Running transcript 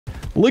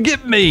Look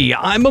at me.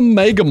 I'm a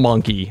mega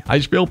monkey. I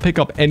should be able to pick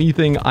up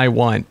anything I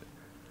want.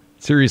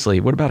 Seriously,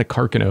 what about a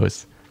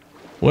Carcanos?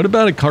 What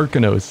about a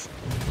Carcanos?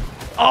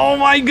 Oh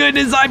my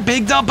goodness, I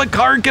picked up a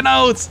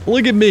Carcanos.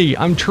 Look at me.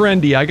 I'm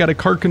trendy. I got a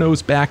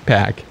Carcanos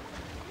backpack.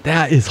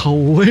 That is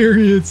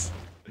hilarious.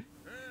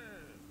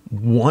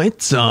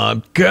 What's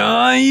up,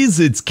 guys?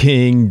 It's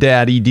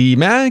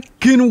KingDaddyDMAC,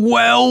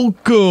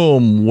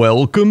 and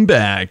welcome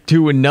back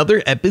to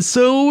another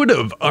episode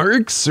of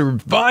ARK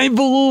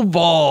Survival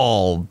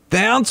Evolved.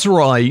 That's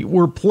right,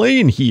 we're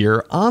playing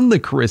here on the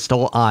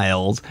Crystal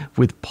Isles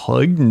with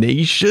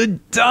Pugnacia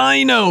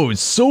Dinos.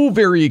 So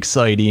very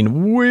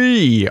exciting.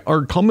 We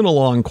are coming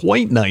along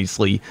quite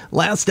nicely.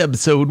 Last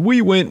episode,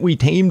 we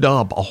tamed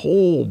up a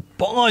whole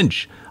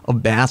bunch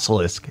of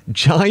basilisk,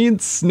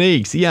 giant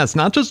snakes. Yes,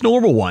 not just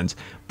normal ones,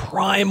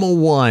 primal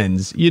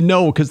ones, you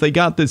know, because they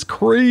got this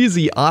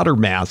crazy otter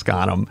mask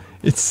on them.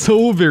 It's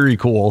so very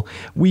cool.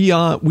 We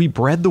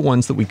bred the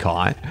ones that we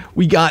caught.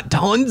 We got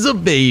tons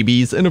of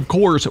babies, and of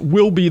course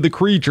will be the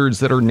creatures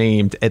that are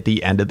named at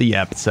the end of the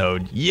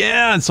episode.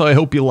 Yeah, so I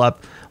hope you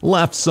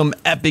left some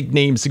epic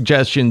name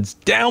suggestions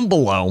down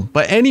below.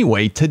 But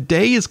anyway,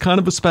 today is kind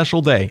of a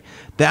special day.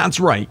 That's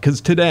right,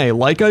 because today,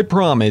 like I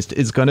promised,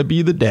 is going to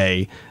be the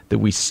day that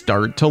we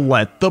start to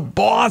let the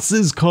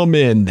bosses come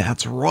in.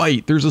 That's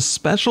right, there's a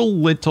special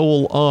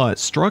little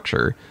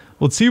structure.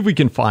 Let's see if we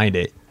can find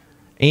it.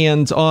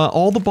 And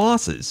all the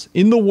bosses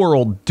in the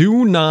world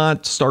do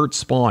not start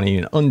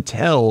spawning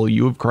until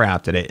you have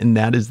crafted it. And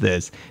that is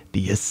this,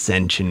 the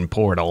Ascension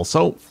Portal.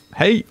 So,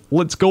 hey,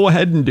 let's go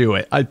ahead and do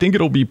it. I think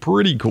it'll be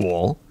pretty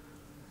cool.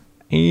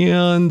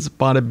 And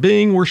bada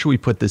bing, where should we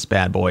put this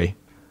bad boy?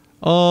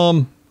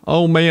 Oh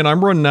man,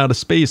 I'm running out of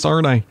space,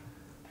 aren't I?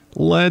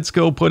 Let's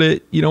go put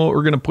it, you know what,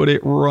 we're going to put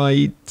it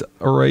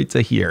right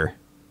to here.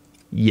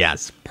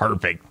 Yes,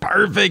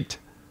 perfect.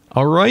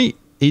 All right,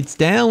 it's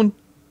down.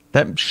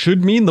 That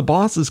should mean the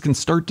bosses can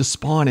start to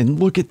spawn, and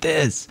look at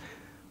this.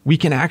 We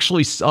can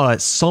actually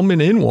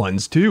summon in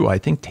ones too. I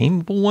think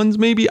tameable ones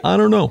maybe, I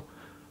don't know.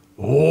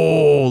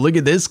 Oh, look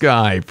at this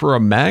guy for a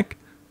mech.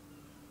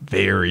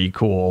 Very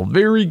cool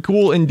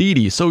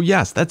indeedy. So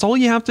yes, that's all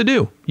you have to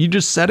do. You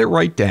just set it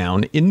right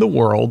down in the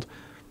world,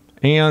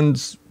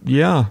 and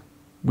yeah,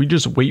 we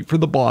just wait for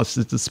the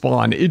bosses to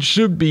spawn. It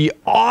should be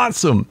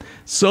awesome.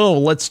 So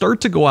let's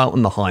start to go out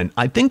on the hunt.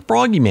 I think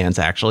Froggyman's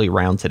actually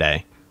around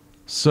today,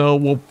 so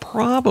we'll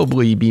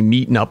probably be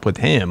meeting up with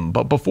him.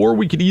 But before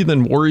we could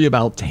even worry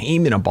about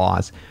taming a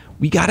boss,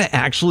 we gotta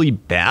actually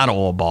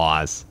battle a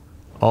boss.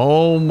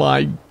 Oh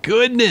my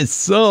goodness.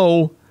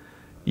 So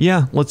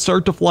yeah, let's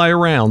start to fly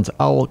around.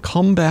 I'll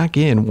come back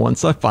in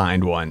once I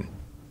find one.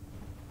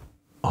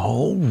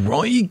 All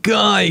right,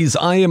 guys,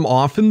 I am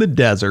off in the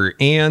desert,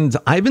 and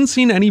I haven't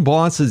seen any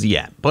bosses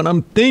yet, but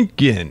I'm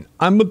thinking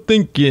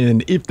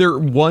if there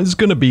was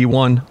gonna be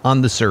one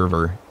on the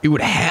server, it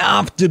would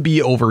have to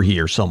be over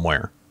here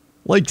somewhere.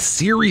 Like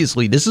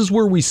seriously, this is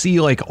where we see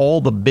like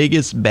all the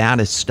biggest,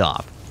 baddest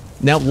stuff.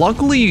 Now,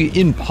 luckily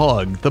in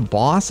Pug, the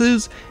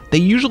bosses, they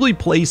usually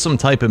play some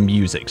type of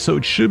music, so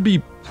it should be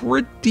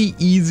pretty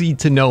easy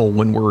to know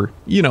when we're,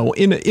 you know,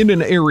 in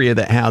an area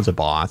that has a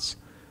boss.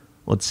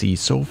 Let's see,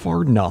 so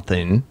far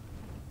nothing.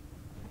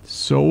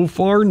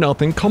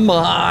 Come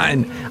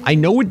on. I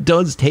know it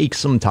does take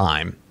some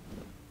time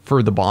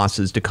for the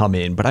bosses to come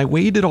in, but I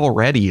waited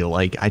already,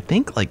 like, I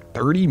think like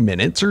 30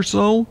 minutes or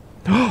so.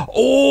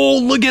 Oh,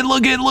 look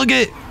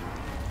it.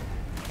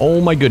 Oh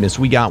my goodness,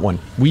 we got one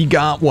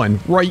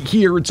right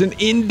here. It's an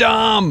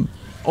Indom.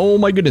 Oh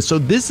my goodness, so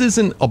this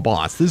isn't a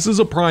boss, this is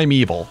a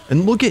primeval.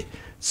 And look at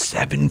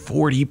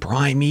 740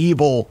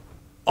 primeval.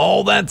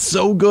 Oh, that's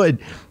so good.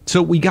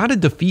 So we got to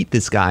defeat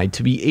this guy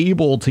to be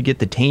able to get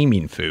the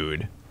taming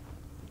food.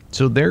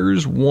 So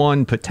there's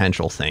one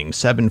potential thing,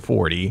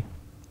 740.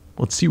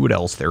 Let's see what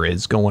else there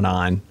is going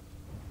on.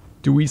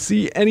 Do we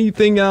see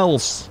anything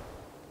else?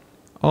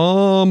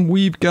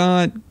 We've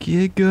got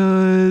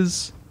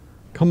Gigas.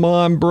 Come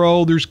on,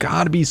 bro. There's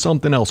got to be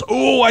something else.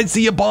 Oh, I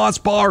see a boss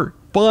bar.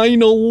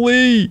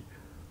 Finally.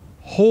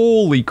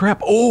 Holy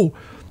crap. Oh,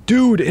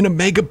 dude, in a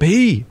Mega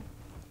P.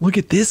 Look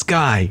at this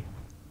guy.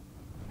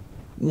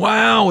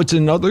 Wow, it's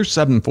another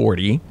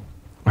 740.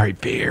 All right,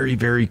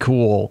 very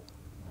cool.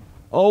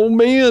 Oh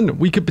man,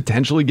 we could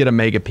potentially get a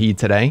Mega P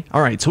today.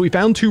 All right, so we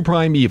found two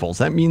primevals.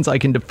 That means I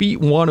can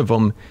defeat one of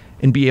them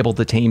and be able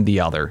to tame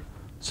the other.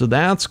 So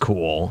that's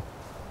cool.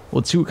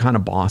 Let's see what kind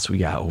of boss we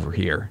got over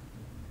here.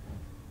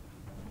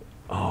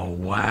 Oh,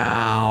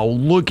 wow,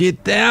 look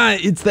at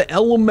that. It's the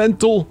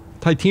Elemental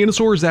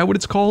Titanosaur, is that what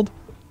it's called?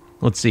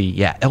 Let's see,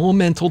 yeah,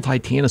 Elemental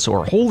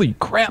Titanosaur. Holy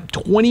crap,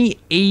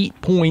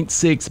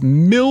 28.6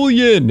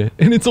 million,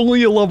 and it's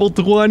only a level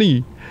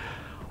 20.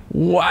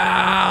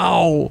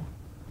 Wow.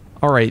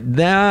 All right,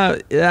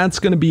 that's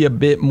going to be a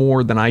bit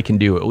more than I can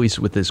do, at least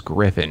with this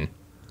Griffin.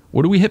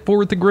 What do we hit for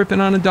with the Griffin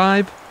on a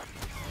dive?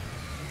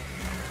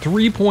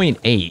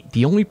 3.8.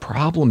 The only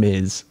problem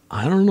is,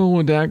 I don't know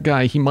with that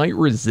guy, he might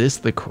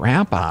resist the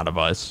crap out of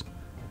us.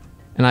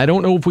 And I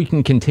don't know if we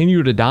can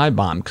continue to dive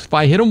bomb, because if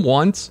I hit him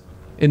once,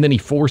 and then he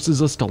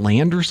forces us to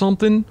land or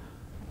something.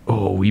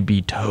 Oh, we'd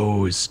be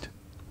toast.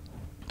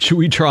 Should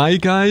we try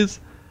it, guys?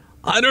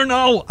 I don't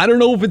know. I don't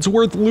know if it's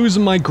worth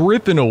losing my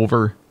griffin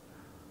over.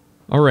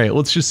 All right,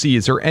 let's just see.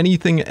 Is there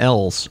anything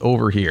else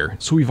over here?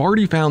 So we've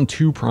already found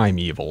 2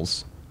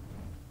 primevals.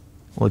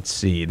 Let's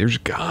see. There's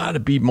gotta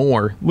be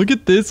more. Look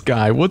at this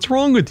guy. What's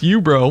wrong with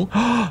you, bro?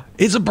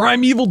 It's a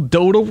primeval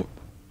dodo.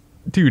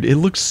 Dude, it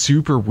looks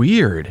super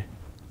weird.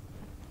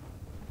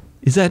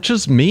 Is that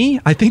just me?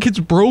 I think it's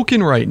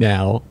broken right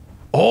now.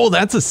 Oh,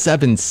 that's a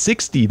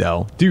 760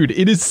 though. Dude,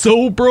 it is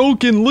so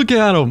broken. Look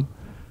at him.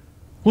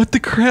 What the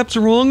crap's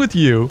wrong with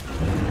you?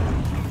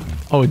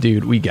 Oh,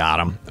 dude, we got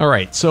him. All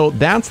right, so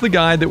that's the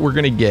guy that we're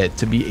gonna get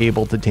to be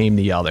able to tame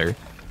the other.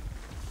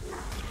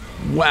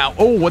 Wow.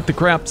 Oh, what the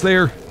crap's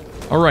there?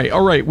 All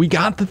right, we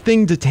got the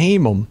thing to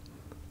tame him.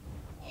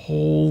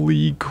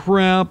 Holy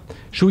crap.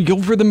 Should we go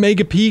for the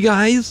Mega P,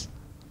 guys?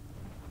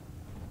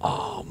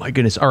 Oh, my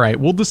goodness. All right,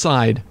 we'll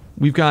decide.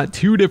 We've got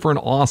 2 different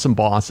awesome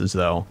bosses,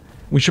 though.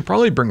 We should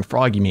probably bring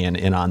Froggyman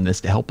in on this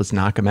to help us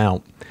knock him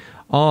out.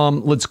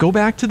 Let's go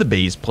back to the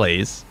base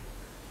place.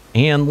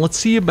 And let's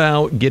see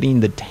about getting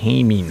the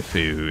taming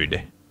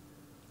food.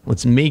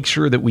 Let's make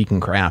sure that we can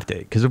craft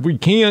it. Because if we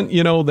can't,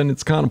 you know, then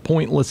it's kind of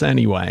pointless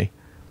anyway.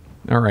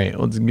 All right,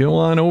 let's go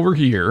on over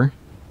here.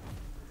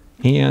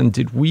 And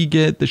did we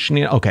get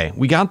the okay,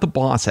 we got the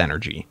boss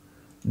energy.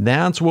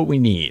 That's what we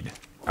need.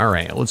 All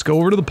right, let's go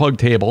over to the pug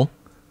table.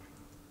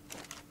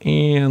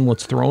 And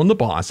let's throw in the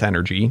boss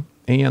energy.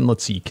 And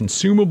let's see,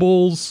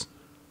 consumables.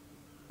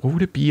 What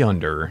would it be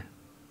under?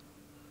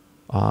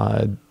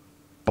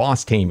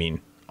 Boss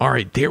taming. All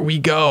right, there we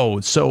go.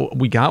 So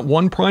we got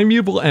 1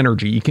 primeval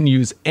energy. You can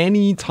use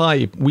any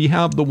type. We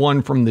have the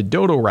one from the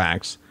Dodo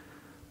Racks,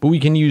 but we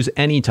can use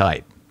any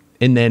type.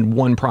 And then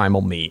 1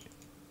 primal meat.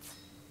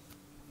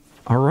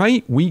 All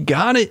right, we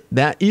got it.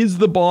 That is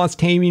the boss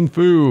taming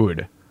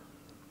food.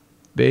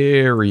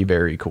 Very,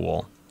 very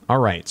cool. All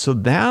right, so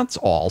that's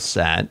all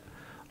set.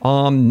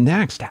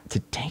 Next, to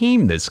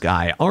tame this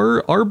guy,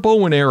 our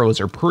bow and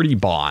arrows are pretty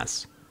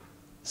boss.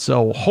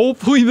 So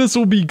hopefully this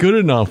will be good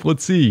enough.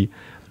 Let's see.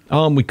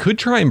 We could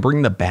try and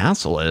bring the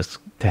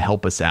basilisk to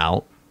help us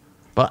out.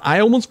 But I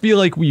almost feel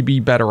like we'd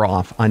be better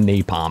off on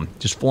Napalm,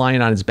 just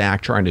flying on his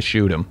back trying to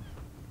shoot him.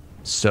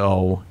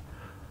 So,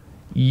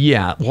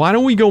 yeah, why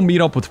don't we go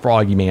meet up with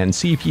Froggyman and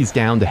see if he's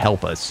down to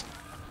help us.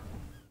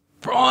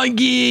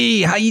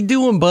 Froggy, how you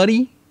doing,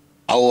 buddy?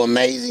 Oh,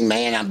 amazing,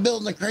 man. I'm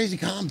building a crazy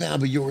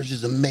compound, but yours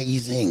is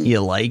amazing.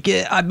 You like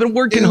it? I've been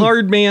working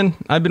hard, man.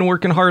 I've been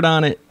working hard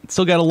on it.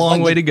 Still got a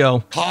long way to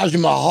go. Taj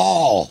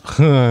Mahal.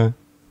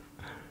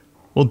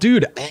 Well,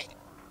 dude,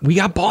 we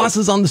got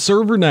bosses on the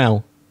server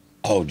now.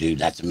 Oh, dude,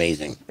 that's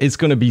amazing. It's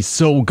going to be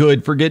so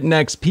good for getting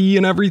XP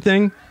and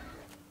everything.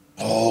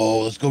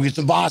 Oh, let's go get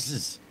some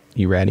bosses.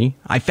 You ready?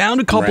 I found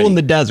a couple in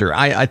the desert.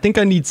 I think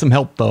I need some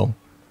help, though.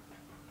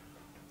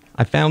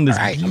 I found this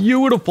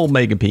beautiful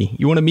Mega P.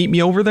 You want to meet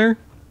me over there?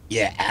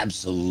 Yeah,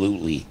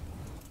 absolutely.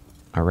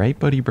 All right,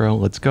 buddy, bro.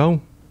 Let's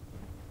go.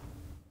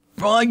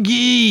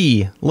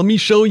 Froggy! Let me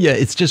show you.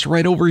 It's just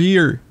right over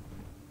here.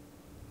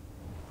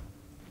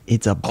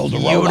 It's a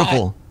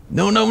beautiful...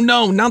 No,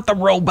 not the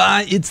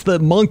robot. It's the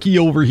monkey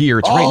over here.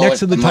 It's right next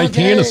to the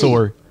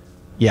Titanosaur.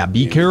 Yeah,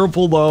 be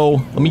careful, though.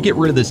 Let me get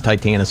rid of this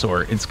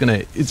Titanosaur.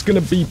 It's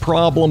gonna be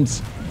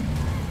problems.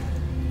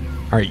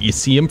 All right, you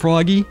see him,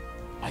 Froggy?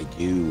 I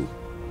do.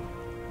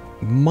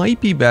 Might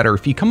be better.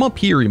 If you come up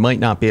here, he might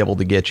not be able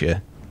to get you.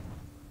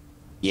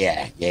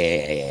 Yeah.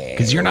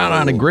 Because you're not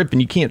on a grip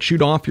and you can't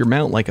shoot off your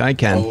mount like I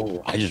can.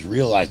 Oh, I just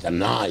realized I'm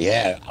not,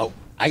 yeah. Oh,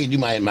 I can do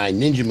my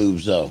ninja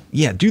moves, though.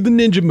 Yeah, do the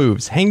ninja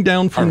moves. Hang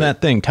down from that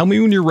thing. Tell me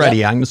when you're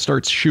ready. I'm going to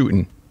start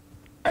shooting.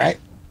 All right.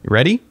 You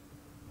ready?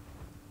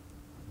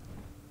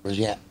 Where's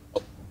he at?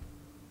 Oh.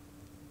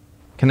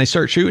 Can I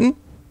start shooting?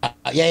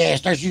 Yeah,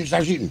 start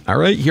shooting. All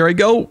right, here I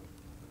go.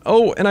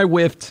 Oh, and I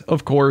whiffed,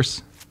 of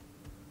course.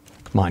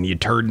 Come on, you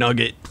turd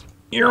nugget.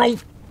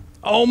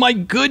 Oh my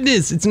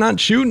goodness, it's not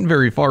shooting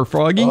very far,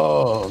 Froggy.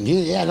 Oh,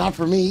 yeah, not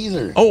for me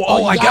either.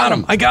 Oh, I got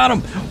him. I got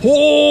him.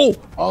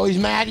 Oh, he's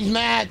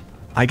mad.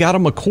 I got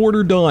him a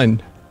quarter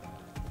done.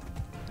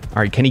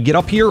 All right, can he get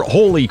up here?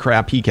 Holy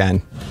crap, he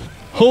can.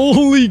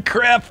 Holy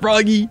crap,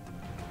 Froggy.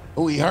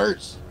 Oh, he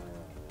hurts.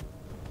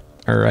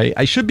 All right,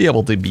 I should be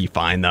able to be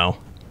fine, though.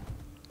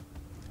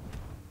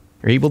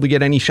 Are you able to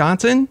get any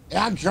shots in?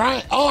 Yeah, I'm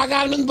trying. Oh, I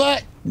got him in the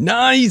butt.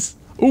 Nice.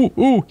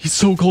 Ooh, he's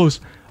so close.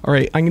 All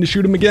right, I'm going to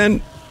shoot him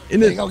again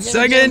in a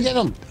second. Get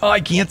him. Oh, I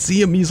can't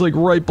see him. He's like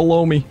right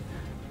below me.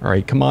 All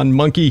right, come on,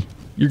 monkey.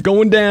 You're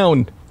going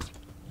down.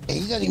 Hey,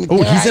 he doesn't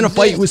even he's in a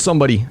fight with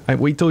somebody. I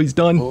wait till he's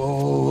done.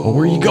 Oh,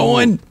 where are you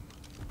going?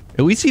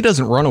 At least he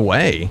doesn't run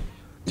away.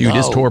 Dude,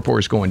 his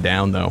torpor's going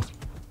down, though.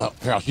 Oh,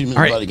 here, I'll shoot him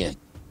in the butt again.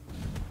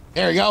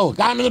 There we go.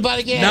 Got him in the butt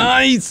again.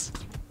 Nice.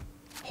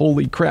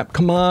 Holy crap.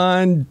 Come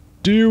on.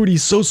 Dude,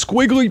 he's so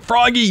squiggly,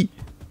 Froggy.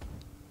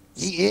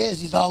 He is.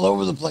 He's all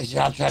over the place.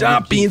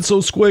 Stop being so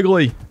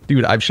squiggly.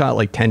 Dude, I've shot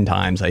like 10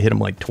 times. I hit him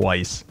like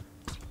twice.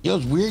 You know,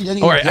 it's weird.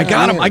 All right, I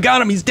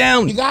got him. He's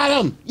down. You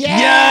got him. Yeah.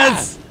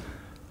 Yes.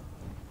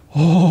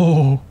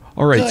 Oh,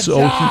 all right. Good So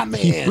job,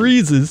 he man.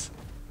 freezes.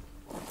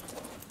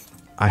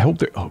 I hope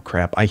they're... Oh,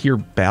 crap. I hear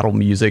battle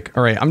music.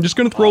 All right. I'm just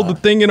going to throw the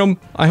thing in him.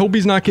 I hope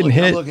he's not getting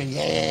hit.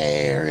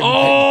 Yeah.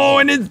 Oh,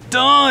 and it's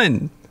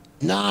done.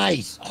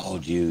 Nice. Oh,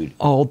 dude.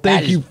 Oh,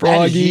 thank you,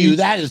 Froggy.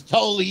 That is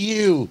totally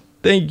you.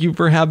 Thank you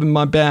for having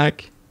my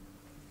back.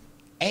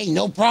 Hey,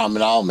 no problem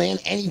at all, man.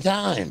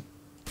 Anytime.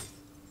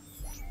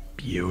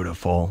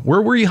 Beautiful.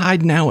 Where were you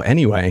hiding out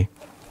anyway?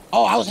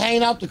 Oh, I was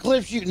hanging out the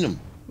cliff shooting them.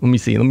 Let me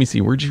see. Let me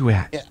see. Where'd you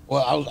at? Yeah,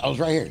 well, I was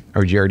right here.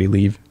 Or did you already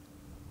leave?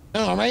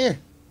 No, I'm right here.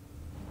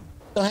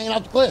 Still hanging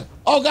out the cliff.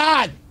 Oh,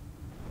 God.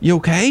 You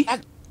okay?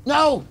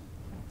 No.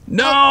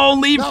 No,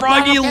 leave No,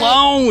 Froggy not okay.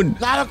 alone.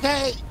 Not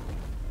okay.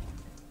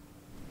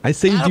 I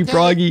saved Not you, okay.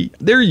 Froggy.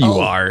 There you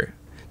Oh. are.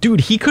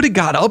 Dude, he could have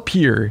got up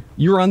here.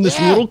 You were on this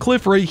little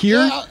cliff right here.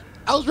 Yeah,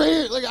 I was right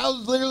here. Like, I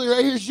was literally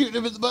right here shooting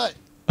him in the butt.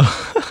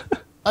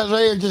 I was right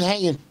here just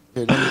hanging.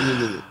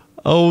 Here,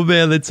 Oh,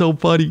 man, that's so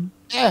funny.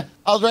 yeah,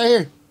 I was right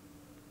here.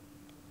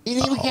 He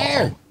didn't even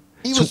care.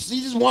 He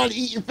just wanted to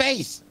eat your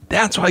face.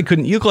 That's why I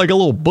couldn't. You look like a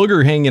little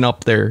booger hanging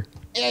up there.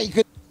 Yeah, you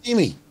couldn't see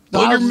me. So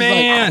I was Booger just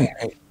man. Like,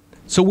 all right.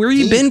 So where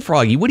you been,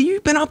 Froggy? What have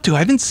you been up to? I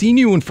haven't seen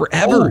you in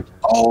forever.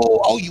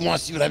 Oh, you want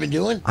to see what I've been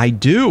doing? I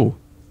do.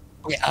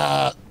 Okay,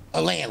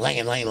 land.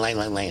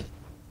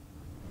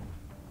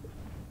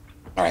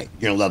 All right,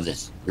 you're gonna love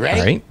this. You ready?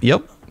 All right.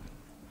 Yep.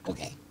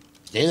 Okay.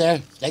 Stay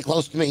there. Stay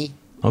close to me.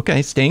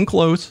 Okay, staying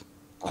close.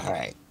 All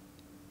right.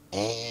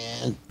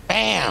 And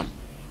bam.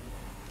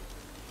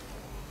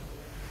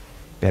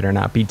 Better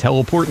not be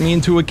teleporting me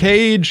into a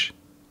cage.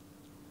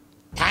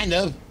 Kind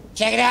of.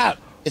 Check it out.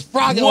 It's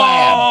Froggy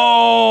Lab.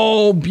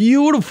 Whoa,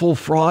 beautiful,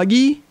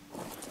 Froggy.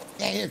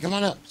 Yeah, here, come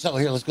on up. So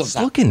here, let's go. It's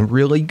looking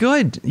really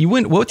good. You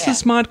went. What's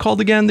this mod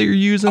called again that you're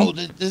using? Oh,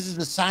 this is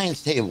the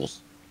science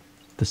tables.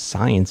 The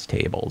science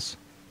tables.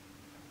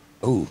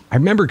 Ooh. I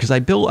remember because I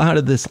built out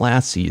of this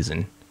last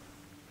season.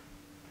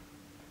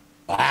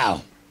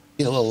 Wow.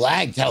 Get a little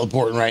lag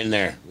teleporting right in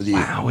there with you.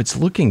 Wow, it's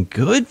looking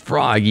good,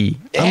 Froggy.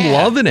 I'm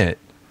Yeah. loving it.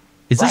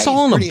 Is this Right, all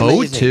on a it's boat pretty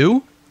amazing.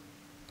 too?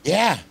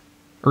 Yeah.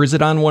 Or is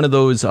it on one of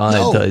those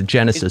No, the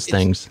Genesis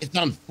things? It's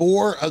on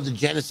 4 of the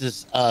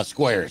Genesis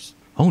squares.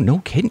 Oh, no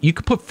kidding. You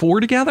could put 4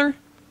 together?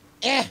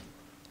 Yeah.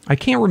 I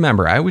can't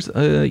remember. I was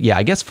yeah,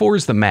 I guess 4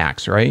 is the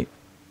max, right?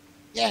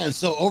 Yeah, and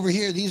so over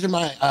here, these are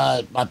my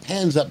my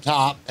pens up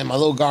top and my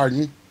little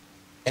garden.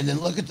 And then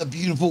look at the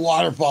beautiful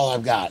waterfall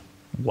I've got.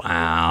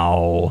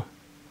 Wow.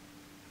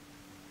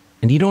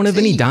 And you don't have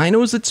any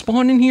dinos that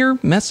spawn in here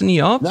messing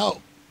you up? No.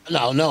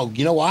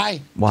 You know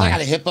why? Why? I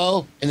got a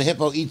hippo, and the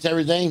hippo eats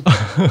everything.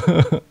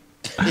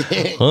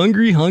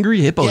 Hungry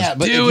hippos. Yeah,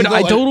 but if dude, you go I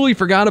in- totally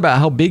forgot about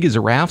how big his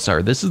rafts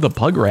are. This is the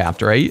pug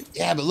raft, right?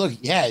 Yeah, but look,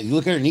 you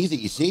look underneath it,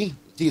 you see?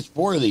 It's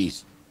 4 of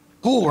these.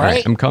 Cool, All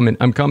right? I'm coming.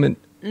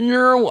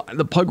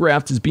 The pug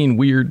raft is being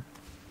weird.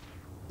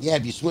 Yeah,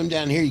 if you swim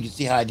down here, you can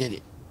see how I did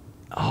it.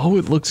 Oh,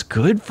 it looks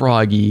good,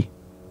 Froggy.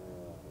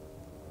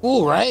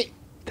 Cool, right?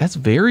 That's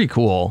very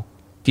cool.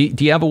 Do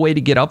you have a way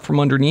to get up from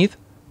underneath?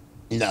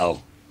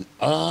 No.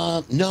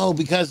 No,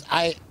 because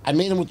I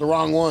made them with the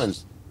wrong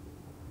ones.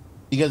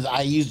 Because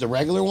I used the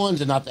regular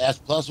ones and not the S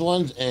Plus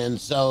ones, and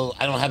so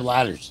I don't have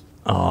ladders.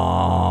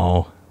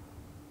 Oh.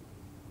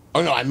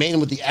 Oh no, I made them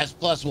with the S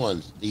Plus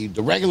ones. The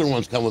regular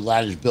ones come with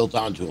ladders built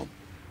onto them.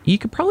 You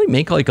could probably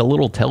make like a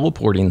little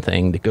teleporting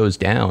thing that goes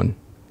down.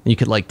 You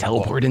could like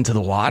teleport into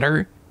the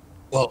water.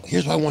 Well,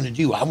 here's what I wanted to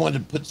do. I wanted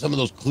to put some of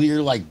those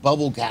clear like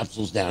bubble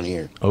capsules down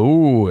here.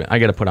 Oh, I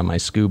got to put on my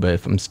scuba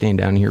if I'm staying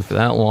down here for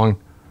that long.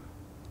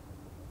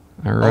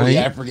 All right. Oh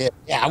yeah, I forget.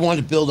 Yeah, I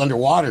wanted to build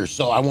underwater,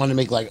 so I wanted to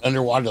make like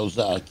underwater those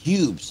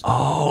cubes.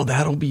 Oh,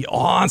 that'll be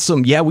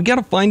awesome. Yeah, we got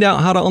to find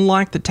out how to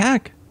unlock the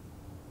tech.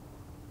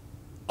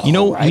 You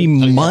know, right.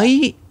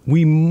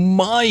 we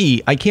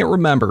might, I can't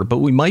remember, but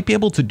we might be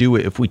able to do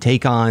it if we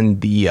take on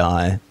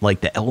the,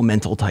 like the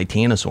Elemental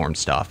Titanosaur and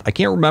stuff. I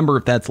can't remember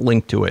if that's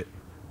linked to it.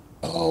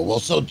 Oh, well,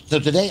 so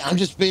today I'm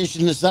just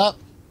finishing this up,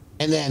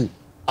 and then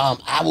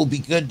I will be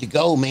good to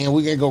go, man.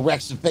 We're going to go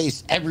wreck some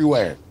face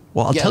everywhere.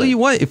 Well, I'll tell you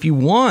what, if you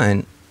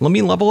want, let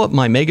me level up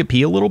my Mega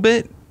P a little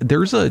bit.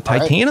 There's a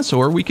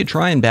Titanosaur. We could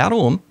try and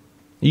battle him.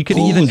 You could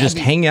even just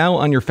hang out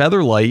on your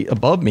Featherlight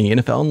above me, and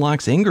if it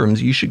unlocks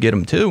Ingrams, you should get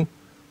him too.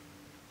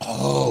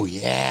 Oh,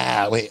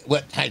 yeah. Wait,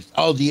 what types?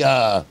 Oh,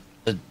 the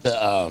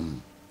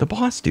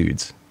boss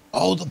dudes.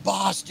 Oh, the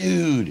boss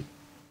dude.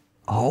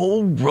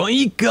 All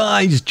right,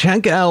 guys,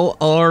 check out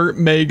our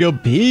Mega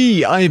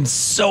P. I am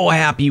so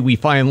happy we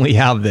finally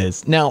have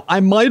this. Now,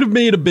 I might have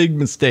made a big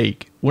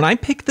mistake. When I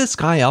picked this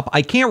guy up,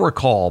 I can't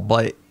recall,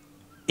 but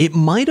it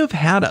might have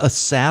had a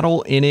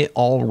saddle in it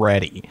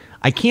already.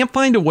 I can't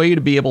find a way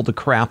to be able to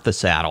craft the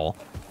saddle.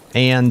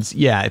 And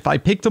yeah, if I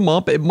picked him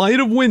up, it might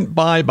have went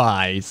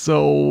bye-bye.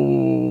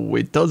 So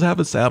it does have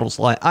a saddle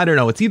slide. I don't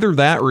know. It's either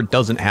that or it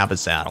doesn't have a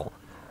saddle.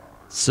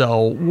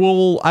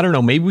 So I don't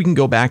know, maybe we can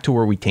go back to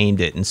where we tamed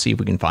it and see if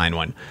we can find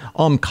one.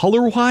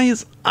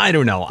 Color-wise, I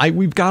don't know.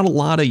 We've got a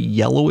lot of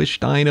yellowish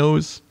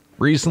dinos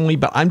recently,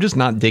 but I'm just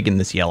not digging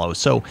this yellow.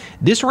 So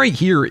this right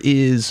here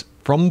is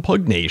from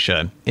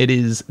Pugnacia. It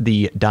is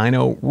the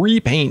Dino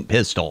Repaint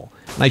Pistol.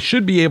 And I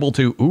should be able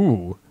to,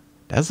 ooh,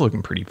 that's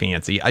looking pretty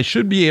fancy. I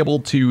should be able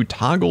to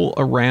toggle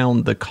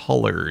around the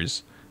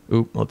colors.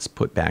 Ooh, let's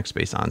put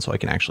backspace on so I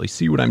can actually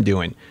see what I'm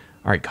doing.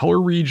 All right,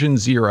 color region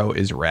 0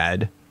 is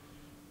red.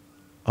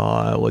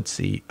 Let's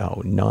see.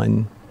 Oh,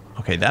 none.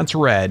 Okay, that's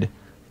red.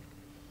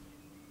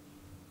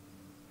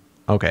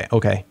 Okay,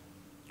 okay.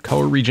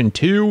 Color region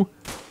 2.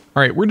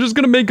 All right, we're just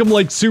going to make them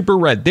like super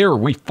red. There,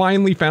 we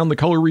finally found the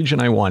color region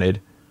I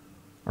wanted.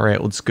 All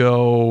right, let's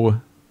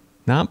go,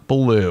 not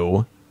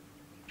blue.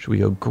 Should we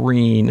go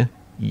green,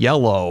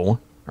 yellow? All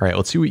right,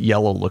 let's see what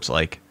yellow looks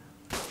like.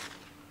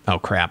 Oh,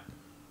 crap.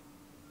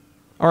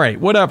 All right,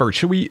 whatever.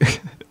 Should we...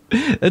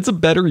 It's a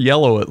better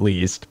yellow at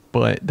least,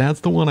 but that's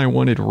the one I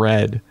wanted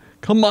red.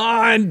 Come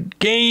on,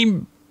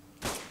 game.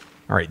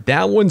 All right,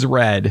 that one's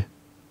red.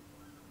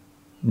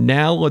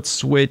 Now let's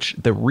switch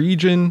the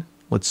region.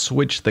 Let's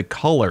switch the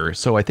color.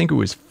 So I think it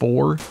was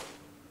 4. All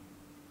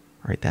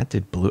right, that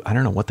did blue. I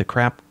don't know what the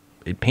crap.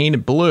 It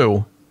painted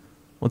blue.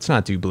 Let's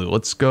not do blue.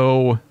 Let's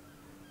go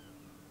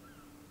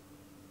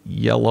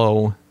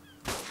yellow.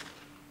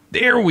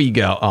 There we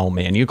go. Oh,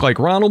 man, you look like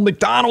Ronald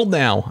McDonald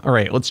now. All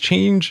right, let's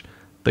change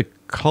the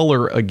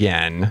color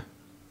again.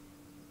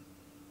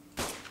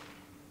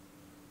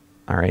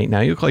 All right, now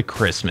you look like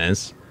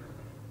Christmas.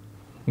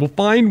 We'll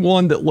find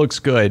one that looks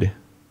good.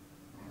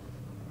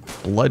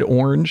 Blood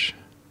orange.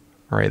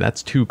 All right,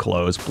 that's too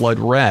close. Blood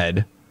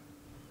red.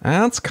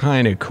 That's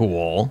kind of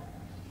cool.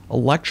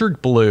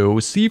 Electric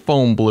blue,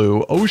 seafoam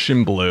blue,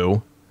 ocean blue.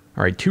 All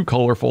right, too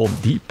colorful.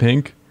 Deep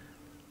pink.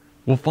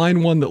 We'll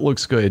find one that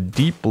looks good.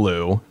 Deep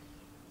blue. All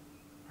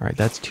right,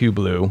 that's too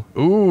blue.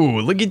 Ooh,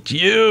 look at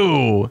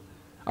you.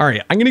 All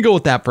right, I'm gonna go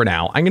with that for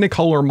now. I'm gonna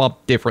color them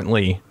up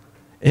differently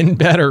and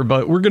better,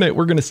 but we're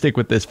gonna stick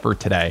with this for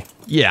today.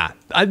 Yeah,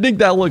 I think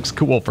that looks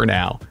cool for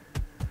now.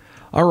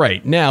 All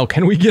right, now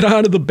can we get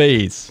out of the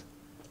base?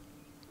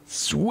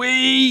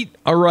 Sweet.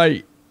 All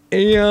right,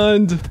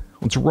 and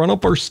let's run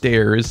up our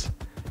stairs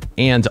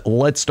and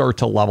let's start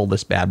to level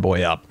this bad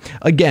boy up.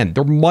 Again,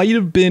 there might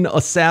have been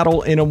a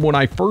saddle in him when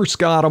I first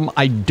got him.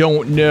 I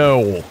don't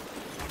know.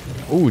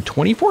 Ooh,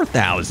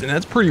 24,000.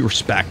 That's pretty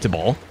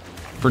respectable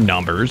for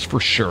numbers, for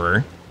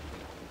sure.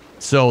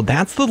 So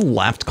that's the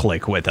left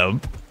click with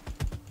him.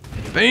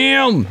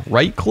 Bam!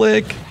 Right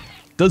click.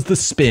 Does the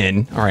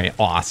spin. All right,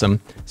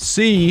 awesome.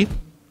 C.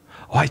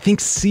 Oh, I think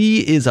C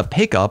is a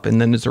pickup, and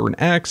then is there an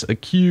X, a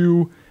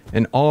Q,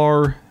 an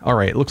R? All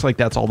right, it looks like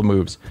that's all the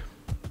moves.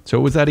 So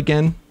what was that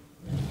again?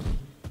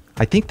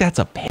 I think that's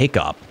a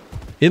pickup.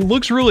 It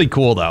looks really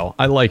cool, though.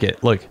 I like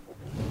it. Look,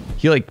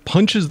 he like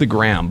punches the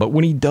ground, but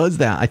when he does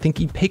that, I think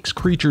he picks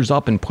creatures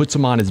up and puts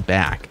them on his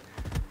back.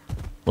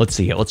 Let's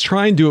see. Let's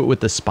try and do it with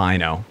the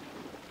Spino.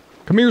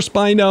 Come here,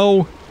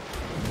 Spino.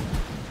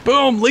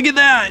 Boom, look at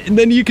that. And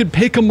then you could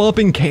pick them up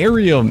and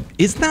carry them.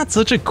 Isn't that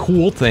such a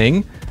cool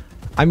thing?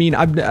 I mean,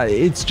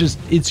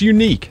 it's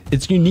unique.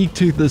 It's unique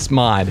to this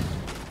mod.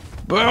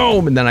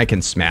 Boom, and then I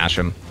can smash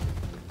them.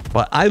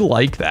 But I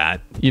like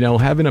that, you know,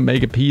 having a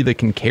Mega P that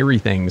can carry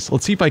things.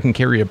 Let's see if I can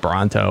carry a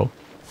Bronto.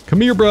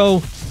 Come here,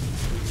 bro.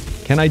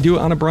 Can I do it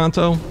on a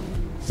Bronto?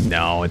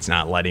 No, it's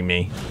not letting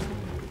me.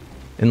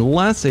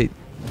 Unless it...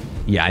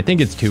 Yeah, I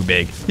think it's too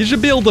big. You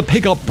should be able to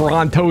pick up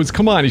Brontos.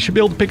 Come on, you should be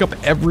able to pick up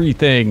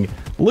everything.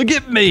 Look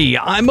at me.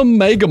 I'm a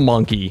Mega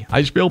Monkey.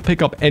 I should be able to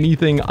pick up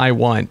anything I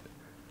want.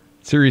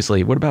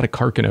 Seriously, what about a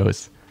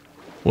Carcanos?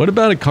 What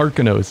about a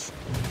Carcanos?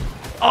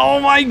 Oh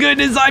my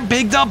goodness, I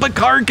picked up a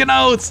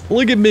Carcanos.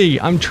 Look at me.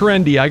 I'm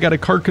trendy. I got a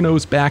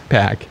Carcanos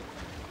backpack.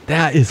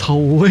 That is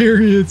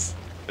hilarious.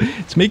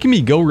 It's making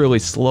me go really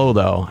slow,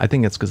 though. I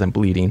think it's because I'm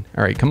bleeding.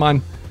 All right, come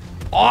on.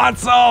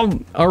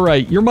 Awesome. All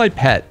right, you're my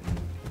pet.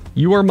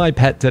 You are my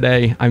pet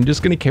today. I'm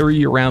just going to carry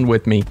you around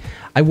with me.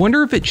 I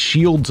wonder if it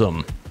shields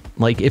them.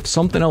 Like, if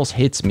something else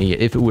hits me,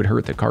 if it would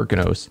hurt the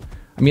Carcanos.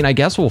 I mean, I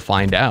guess we'll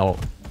find out.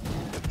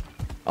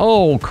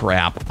 Oh,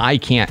 crap. I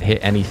can't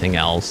hit anything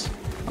else.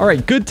 All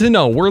right, good to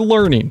know. We're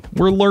learning.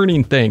 We're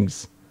learning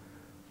things.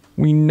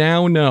 We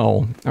now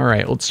know. All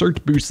right, let's start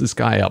to boost this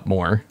guy up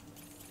more.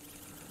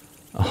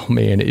 Oh,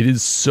 man, it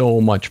is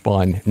so much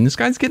fun. And this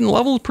guy's getting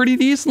leveled pretty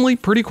decently,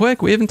 pretty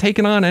quick. We haven't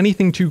taken on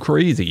anything too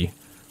crazy.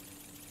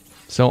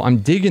 So I'm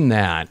digging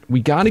that.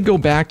 We got to go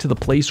back to the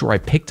place where I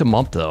picked him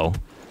up, though,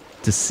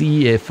 to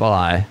see if...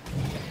 Oh,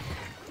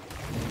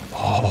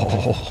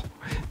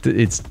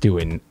 it's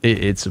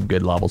some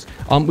good levels.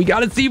 We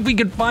got to see if we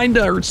can find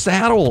our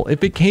saddle,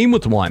 if it came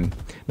with one.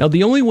 Now,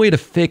 the only way to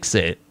fix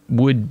it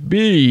would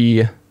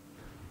be...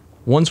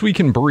 Once we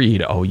can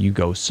breed... Oh, you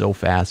go so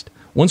fast.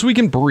 Once we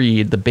can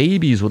breed, the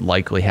babies would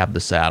likely have the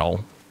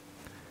saddle.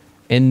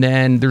 And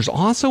then there's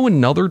also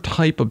another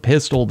type of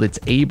pistol that's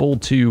able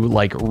to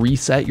like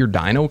reset your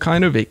dino,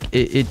 kind of.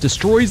 It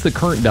destroys the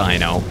current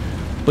dino,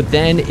 but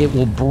then it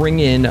will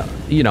bring in,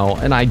 you know,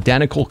 an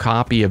identical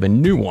copy of a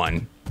new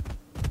one.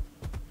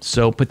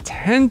 So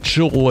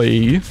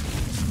potentially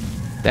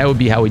that would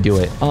be how we do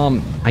it.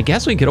 I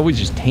guess we could always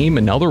just tame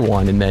another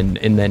one and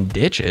then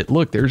ditch it.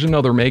 Look, there's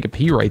another Mega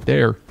P right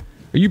there.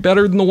 Are you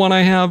better than the one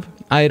I have?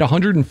 I had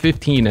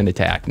 115 in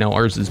attack. No,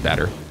 ours is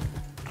better.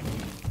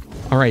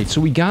 All right,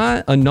 so we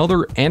got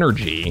another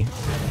energy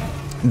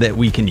that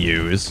we can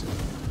use.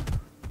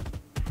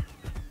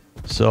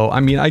 So, I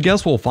mean, I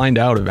guess we'll find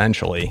out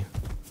eventually.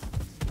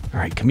 All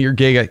right, come here,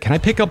 Giga. Can I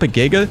pick up a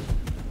Giga?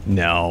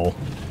 No.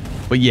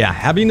 But yeah,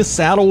 having a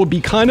saddle would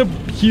be kind of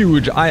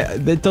huge.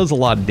 That does a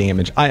lot of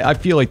damage. I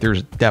feel like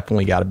there's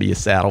definitely got to be a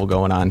saddle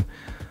going on.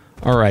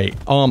 All right.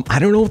 I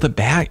don't know if the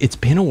bag... It's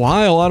been a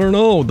while. I don't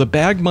know. The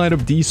bag might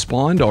have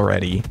despawned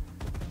already.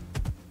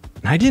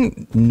 I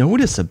didn't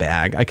notice a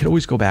bag. I could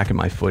always go back in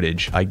my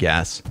footage, I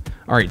guess.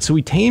 All right, so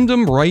we tamed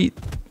them right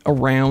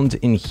around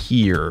in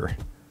here.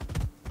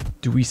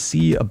 Do we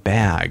see a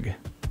bag?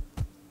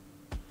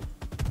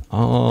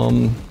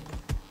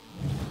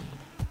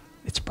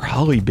 It's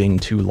probably been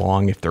too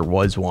long if there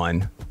was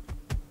one.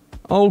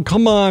 Oh,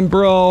 come on,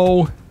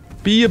 bro.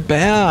 Be a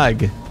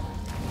bag.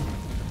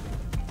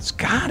 It's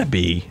gotta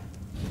be.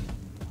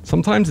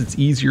 Sometimes it's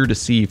easier to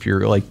see if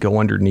you're like go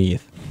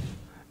underneath.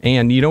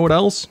 And you know what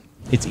else?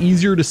 It's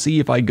easier to see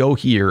if I go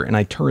here and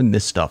I turn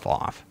this stuff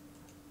off.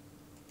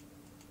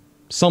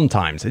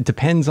 Sometimes. It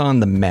depends on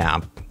the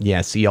map.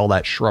 Yeah, see, all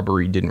that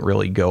shrubbery didn't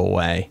really go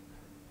away.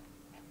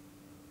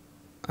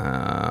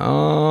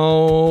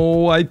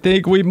 Oh, I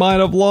think we might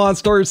have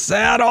lost our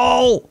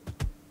saddle.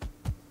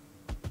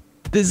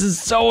 This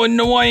is so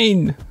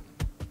annoying.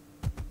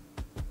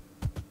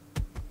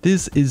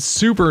 This is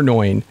super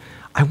annoying.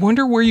 I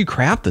wonder where you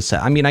craft the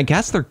saddle. I mean, I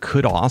guess there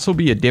could also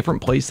be a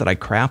different place that I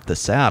craft the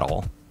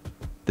saddle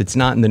that's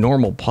not in the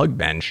normal pug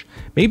bench.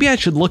 Maybe I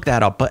should look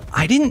that up, but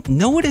I didn't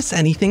notice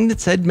anything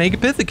that said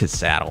Megapithecus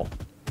saddle.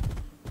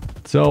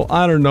 So,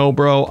 I don't know,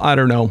 bro. I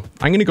don't know.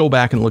 I'm going to go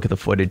back and look at the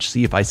footage,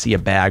 see if I see a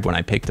bag when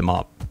I picked him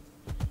up.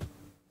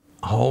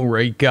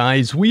 Alright,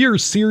 guys. We are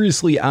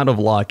seriously out of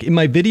luck. In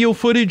my video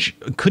footage,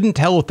 couldn't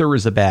tell if there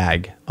was a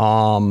bag.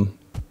 And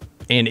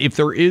if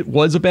there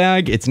was a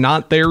bag, it's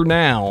not there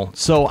now.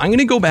 So, I'm going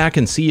to go back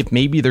and see if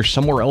maybe there's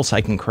somewhere else I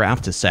can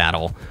craft a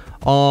saddle.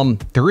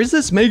 There is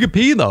this Mega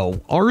P,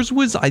 though. Ours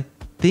was, I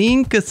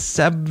think, it was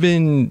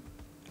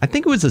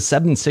a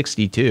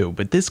 762,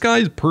 but this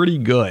guy's pretty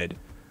good.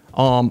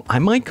 I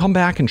might come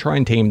back and try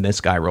and tame this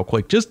guy real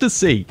quick just to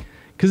see,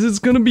 because it's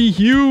going to be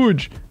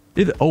huge.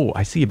 Oh,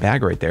 I see a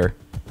bag right there.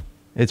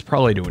 It's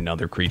probably to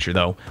another creature,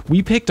 though.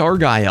 We picked our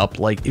guy up,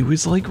 like, it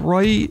was like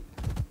right...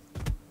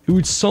 It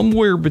was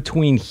somewhere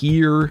between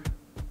here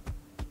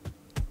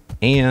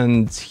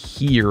and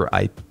here,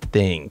 I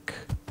think.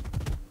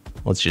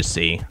 Let's just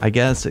see. I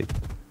guess it...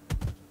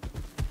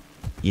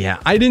 Yeah,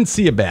 I didn't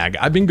see a bag.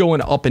 I've been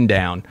going up and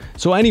down.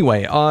 So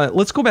anyway,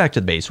 let's go back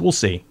to the base. We'll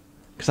see.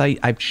 Because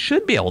I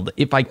should be able to,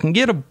 if I can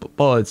get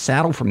a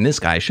saddle from this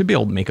guy, I should be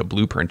able to make a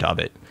blueprint of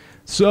it.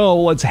 So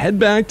let's head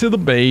back to the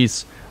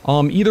base.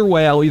 Either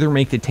way, I'll either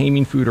make the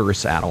taming food or a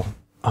saddle.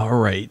 All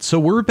right, so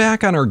we're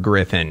back on our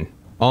griffin.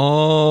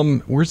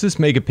 Where's this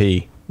Mega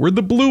P? Where'd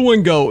the blue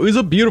one go? It was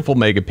a beautiful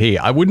Mega P.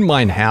 I wouldn't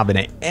mind having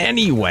it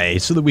anyway,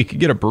 so that we could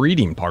get a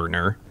breeding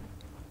partner.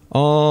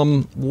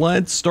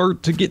 Let's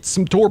start to get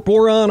some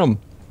torpor on him.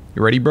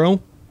 You ready, bro?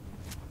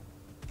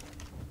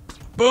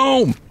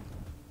 Boom!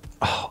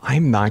 Oh,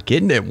 I'm not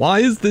getting it. Why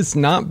is this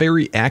not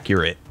very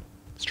accurate?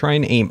 Let's try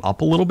and aim up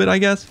a little bit, I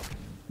guess.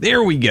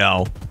 There we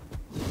go.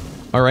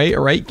 All right,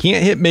 all right.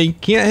 Can't hit me.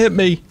 Can't hit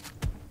me.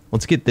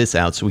 Let's get this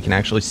out so we can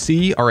actually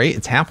see. All right,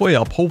 it's halfway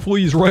up.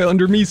 Hopefully he's right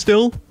under me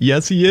still.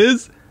 Yes, he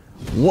is.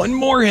 One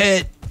more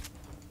hit.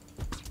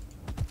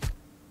 Did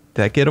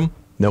that get him?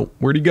 Nope.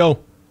 Where'd he go?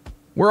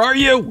 Where are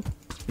you?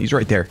 He's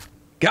right there.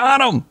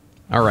 Got him.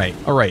 All right,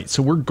 all right.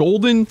 So we're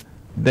golden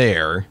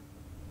there.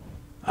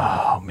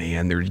 Oh,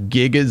 man, there's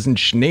gigas and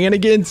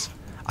shenanigans.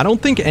 I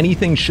don't think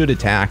anything should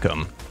attack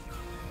him.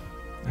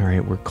 All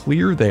right, we're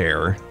clear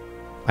there.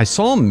 I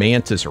saw a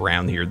mantis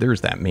around here.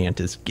 There's that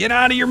mantis. Get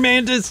out of here,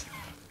 mantis.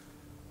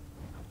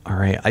 All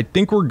right, I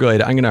think we're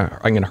good. I'm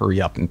gonna hurry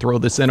up and throw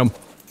this in him.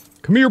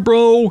 Come here,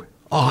 bro.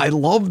 Oh, I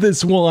love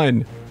this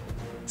one.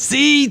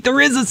 See,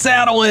 there is a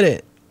saddle in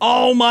it.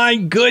 Oh, my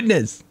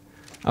goodness.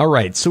 All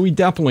right, so we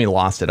definitely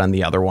lost it on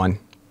the other one.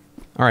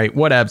 All right,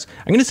 whatevs.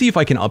 I'm gonna see if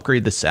I can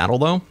upgrade the saddle,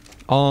 though.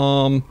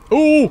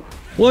 Oh,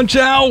 watch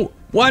out!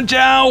 Watch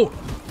out!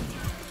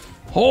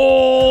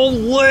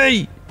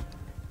 Holy!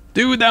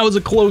 Dude, that was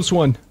a close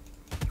one.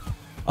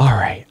 All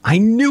right, I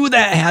knew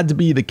that had to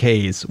be the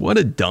case. What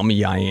a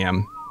dummy I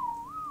am.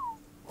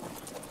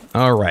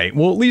 All right,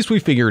 well, at least we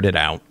figured it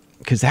out.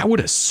 Because that would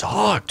have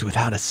sucked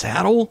without a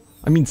saddle.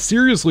 I mean,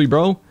 seriously,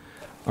 bro.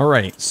 All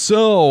right,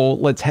 so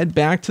let's head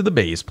back to the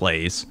base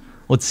place.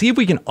 Let's see if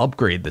we can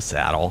upgrade the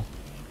saddle.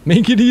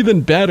 Make it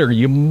even better.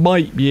 You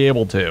might be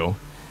able to.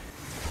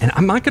 And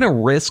I'm not going to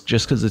risk,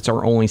 just because it's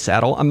our only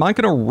saddle, I'm not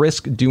going to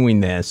risk doing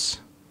this.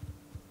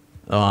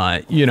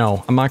 You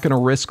know, I'm not going to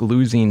risk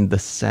losing the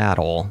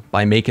saddle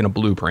by making a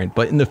blueprint.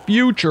 But in the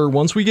future,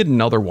 once we get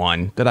another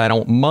one that I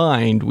don't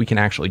mind, we can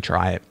actually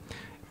try it.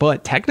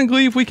 But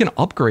technically, if we can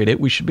upgrade it,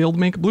 we should be able to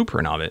make a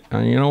blueprint of it.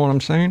 You know what I'm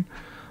saying?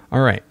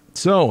 All right,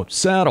 so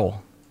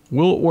saddle.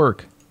 Will it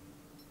work?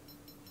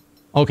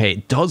 Okay,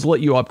 it does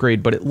let you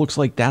upgrade, but it looks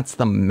like that's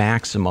the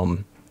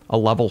maximum. A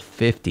level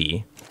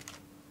 50.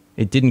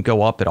 It didn't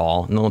go up at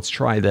all. And let's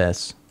try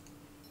this.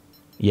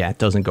 Yeah, it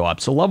doesn't go up.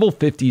 So level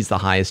 50 is the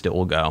highest it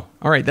will go.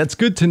 All right, that's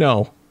good to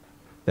know.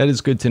 That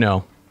is good to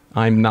know.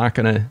 I'm not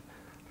going to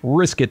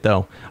risk it,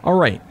 though. All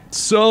right,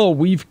 so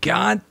we've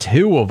got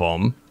 2 of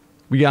them.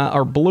 We got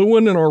our blue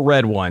one and our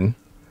red one.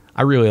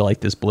 I really like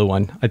this blue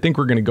one. I think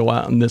we're going to go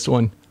out on this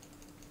one.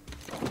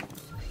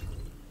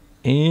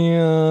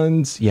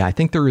 And yeah, I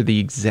think they're the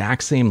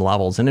exact same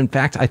levels. And in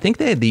fact, I think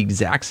they had the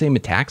exact same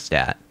attack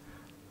stat.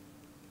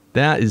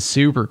 That is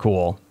super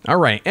cool. All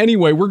right.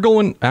 Anyway, we're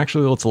going.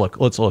 Actually, let's look.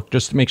 Let's look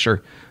just to make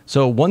sure.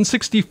 So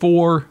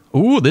 164.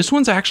 Ooh, this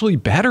one's actually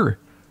better.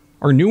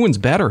 Our new one's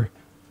better.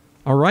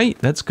 All right.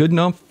 That's good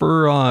enough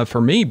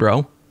for me,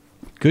 bro.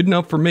 Good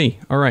enough for me.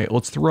 All right.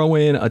 Let's throw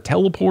in a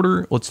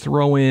teleporter. Let's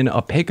throw in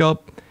a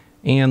pickup.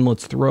 And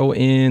let's throw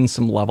in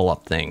some level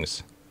up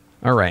things.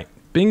 All right.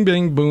 Bing,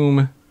 bing,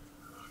 boom.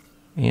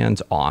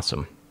 And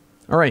awesome.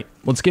 All right.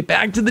 Let's get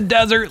back to the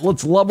desert.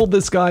 Let's level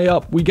this guy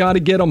up. We got to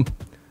get him.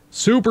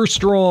 Super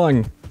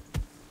strong.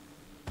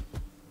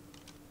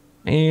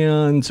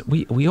 And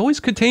we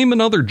always could tame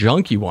another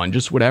junky one,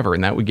 just whatever,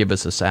 and that would give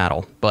us a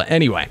saddle. But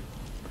anyway.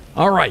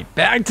 All right,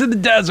 back to the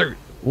desert.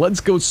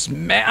 Let's go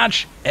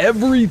smash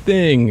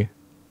everything.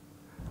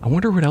 I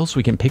wonder what else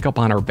we can pick up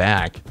on our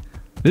back.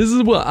 This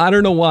is what, I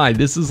don't know why.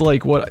 This is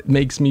like what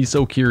makes me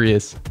so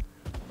curious.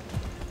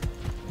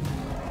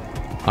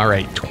 All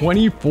right,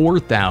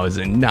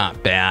 24,000,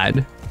 not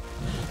bad.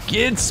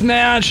 Get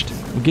smashed.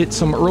 We'll get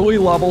some early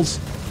levels.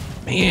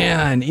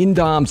 Man,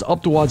 Indoms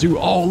up to wazoo.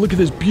 Oh, look at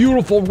this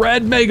beautiful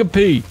red Mega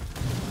P.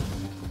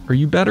 Are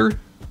you better?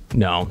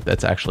 No,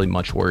 that's actually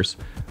much worse.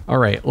 All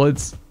right,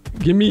 let's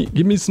give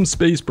me some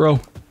space, bro.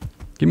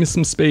 Give me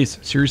some space.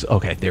 Seriously.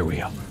 Okay, there we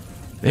go.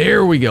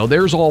 There we go.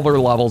 There's all of our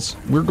levels.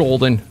 We're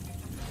golden.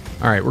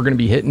 All right, we're gonna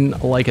be hitting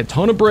like a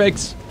ton of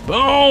bricks.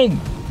 Boom!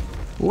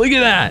 Look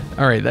at that.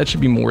 All right, that should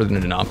be more than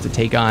enough to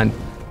take on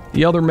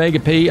the other Mega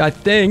P. I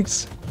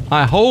thinks.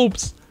 I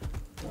hopes.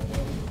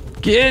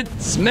 Get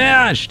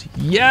smashed!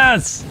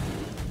 Yes!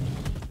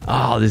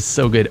 Oh, this is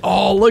so good.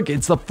 Oh, look,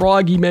 it's the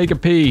Froggy Mega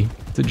P.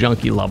 It's a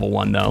junkie level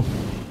 1, though.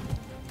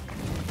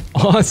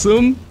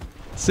 Awesome.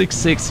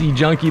 660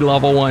 junkie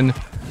level 1.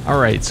 All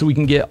right, so we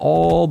can get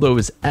all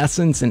those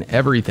essence and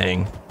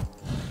everything.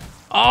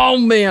 Oh,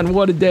 man,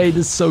 what a day.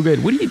 This is so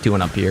good. What are you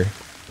doing up here?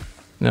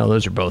 No,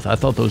 those are both. I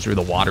thought those were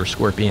the water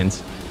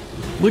scorpions.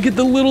 Look at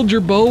the little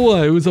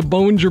jerboa. It was a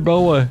bone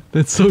jerboa.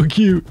 That's so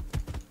cute.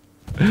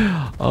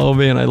 Oh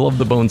man, I love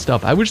the bone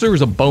stuff. I wish there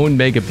was a bone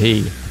Mega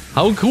P.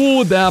 How cool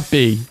would that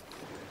be?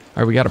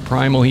 All right, we got a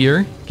primal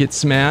here. Get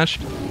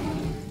smashed.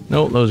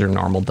 No, those are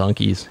normal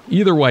donkeys.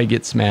 Either way,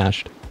 get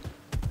smashed.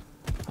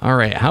 All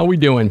right, how we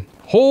doing?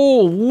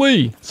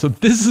 Holy! So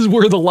this is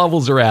where the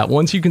levels are at.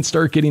 Once you can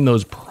start getting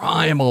those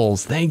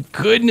primals. Thank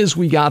goodness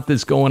we got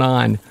this going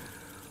on.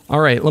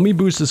 All right, let me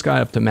boost this guy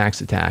up to max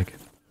attack.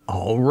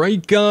 All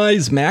right,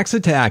 guys, max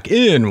attack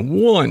in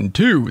 1,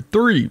 2,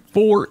 3,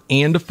 4,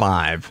 and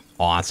 5.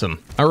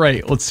 Awesome. All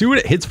right, let's see what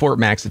it hits for at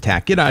max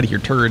attack. Get out of here,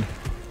 turd.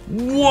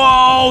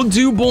 Whoa,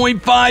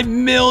 2.5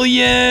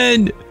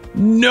 million.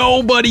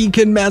 Nobody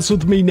can mess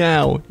with me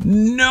now.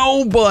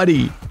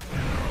 Nobody.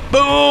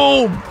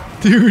 Boom.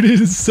 Dude,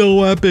 it is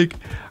so epic.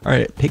 All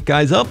right, pick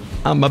guys up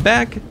on my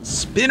back,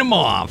 spin them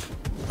off.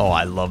 Oh,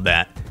 I love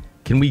that.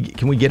 Can we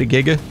get a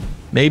Giga?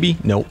 Maybe?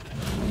 Nope.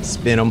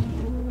 Spin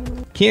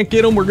them. Can't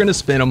get them, we're gonna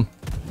spin them.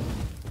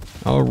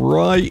 All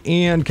right,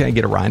 and can I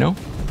get a rhino?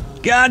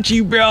 Got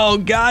you, bro,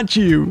 got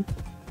you.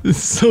 This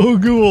is so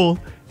cool.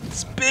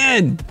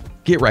 Spin.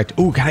 Get wrecked.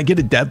 Oh, can I get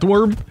a death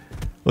worm?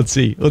 Let's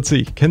see.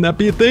 Can that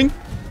be a thing?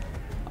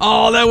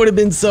 Oh, that would have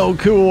been so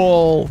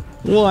cool.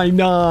 Why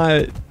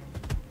not?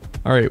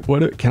 All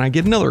right, can I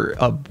get another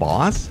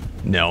boss?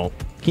 No,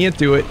 can't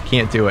do it,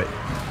 can't do it.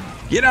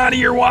 Get out of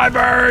here,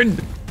 wyvern.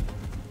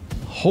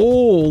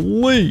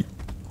 Holy.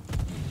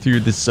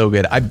 Dude, this is so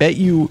good. I bet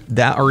you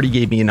that already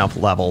gave me enough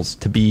levels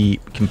to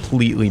be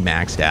completely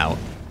maxed out.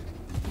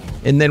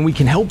 And then we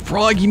can help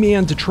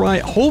Froggyman to try.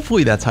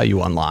 Hopefully that's how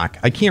you unlock.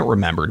 I can't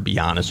remember, to be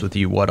honest with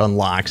you, what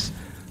unlocks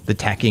the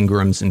Tech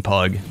Ingrams and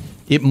Pug.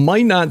 It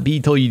might not be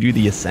till you do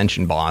the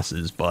Ascension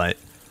bosses, but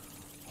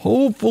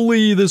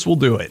hopefully this will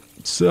do it.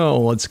 So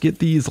let's get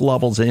these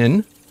levels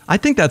in. I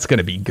think that's going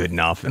to be good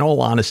enough, in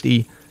all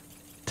honesty,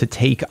 to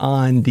take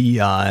on the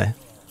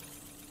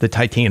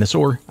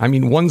Titanosaur. I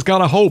mean, one's got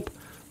to hope.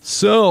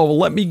 So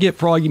let me get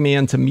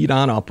Froggyman to meet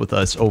on up with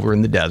us over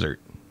in the desert.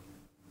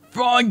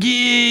 Froggy,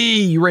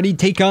 you ready to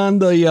take on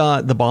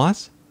the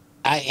boss?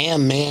 I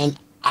am, man.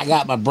 I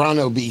got my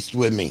Bronto Beast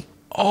with me.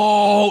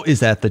 Oh, is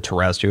that the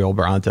terrestrial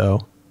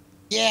Bronto?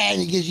 Yeah,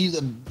 and it gives you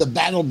the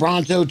Battle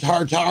Bronto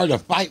Tartar to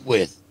fight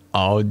with.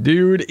 Oh,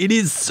 dude, it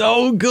is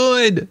so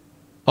good.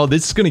 Oh,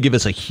 this is going to give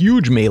us a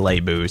huge melee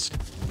boost.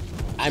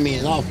 I mean,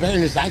 in all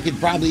fairness, I could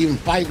probably even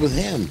fight with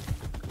him.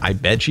 I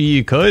bet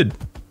you could.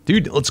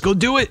 Dude, let's go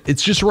do it.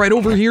 It's just right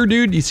over here,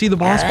 dude. You see the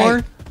boss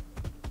bar?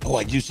 Oh,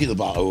 I do see the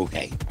ball. Oh,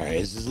 okay. All right.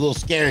 This is a little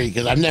scary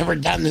because I've never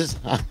done this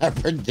on a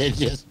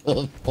prodigious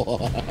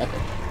before.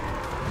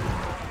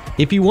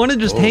 If you want to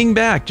just hang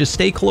back, just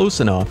stay close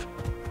enough.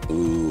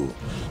 Ooh.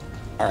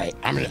 All right.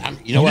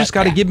 You know what? You just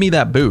got to give me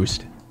that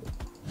boost.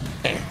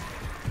 There.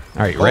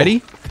 All right,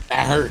 ready?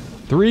 That hurt.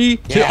 3,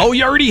 2. Oh,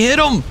 you already hit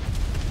him.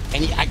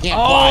 And I can't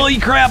fly. Holy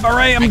crap. All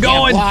right, I'm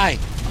going.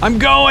 I'm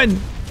going.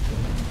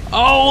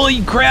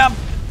 Holy crap.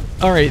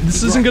 All right,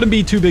 this isn't going to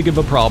be too big of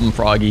a problem,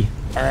 Froggy.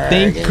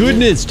 Thank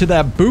goodness to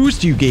that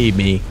boost you gave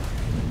me.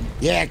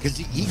 Yeah, because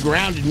he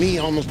grounded me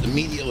almost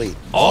immediately.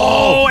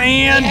 Oh,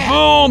 and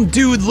boom.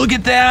 Dude, look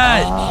at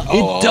that.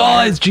 It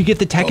does. Did you get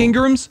the tech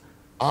Ingrams?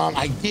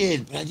 I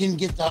did, but I didn't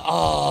get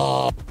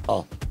the...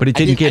 But it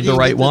didn't get the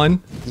right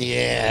one?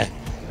 Yeah.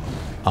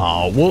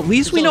 Oh, well, at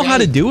least we know how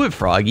to do it,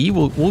 Froggy.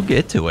 We'll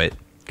get to it.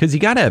 Because you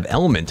got to have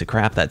element to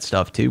craft that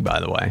stuff, too, by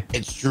the way.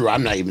 It's true.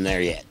 I'm not even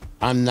there yet.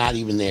 I'm not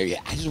even there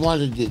yet. I just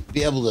wanted to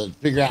be able to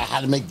figure out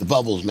how to make the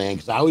bubbles, man.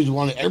 Because I always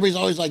wanted... Everybody's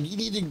always like, you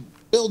need to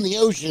build in the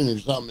ocean or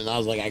something. And I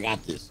was like, I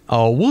got this.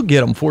 Oh, we'll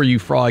get them for you,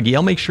 Froggy.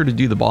 I'll make sure to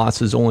do the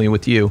bosses only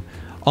with you.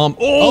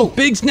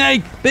 Big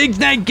snake! Big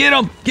snake! Get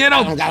him! Get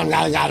him!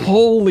 Got him.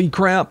 Holy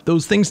crap!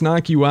 Those things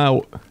knock you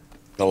out.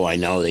 Oh, I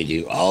know they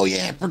do. Oh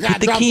yeah, I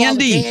forgot. Get the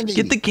candy!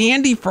 Get the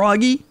candy,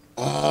 Froggy!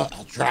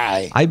 I'll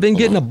try. I've been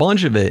getting a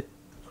bunch of it.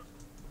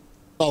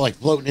 Oh, like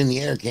floating in the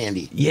air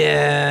candy.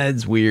 Yeah,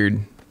 it's weird.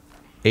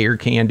 Air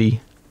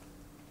candy.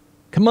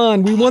 Come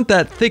on, we want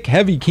that thick,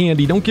 heavy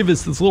candy. Don't give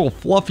us this little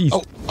fluffy,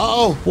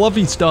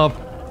 fluffy stuff.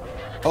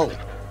 Oh.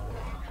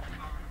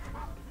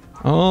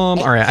 All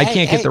right, I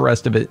can't get the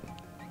rest of it.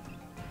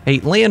 Hey,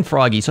 land,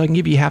 Froggy, so I can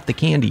give you half the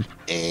candy.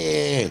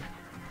 Sorry,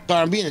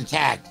 I'm being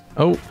attacked.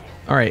 Oh,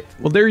 all right.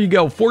 Well, there you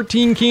go.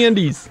 14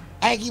 candies.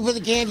 Thank you for the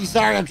candy.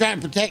 Sorry, I'm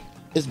trying to protect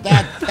this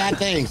bad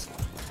things.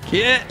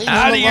 Get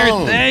out of here,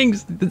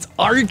 things. That's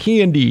our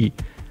candy.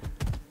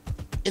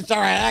 It's all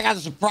right. I got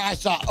a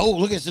surprise. Oh,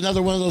 look, it's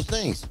another one of those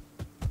things.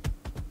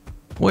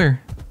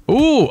 Where?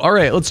 Ooh, all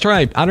right. Let's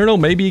try. I don't know.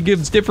 Maybe it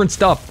gives different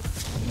stuff.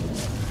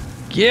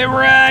 Get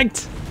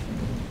wrecked.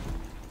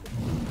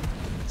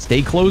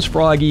 Stay close,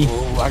 Froggy.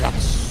 Oh, I got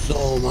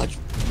so much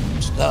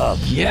stuff.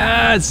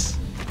 Yes.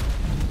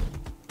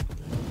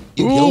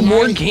 Ooh,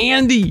 more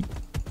candy.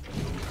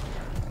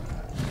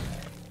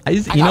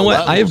 You know what?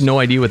 Levels. I have no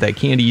idea what that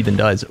candy even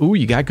does. Ooh,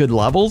 you got good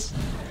levels?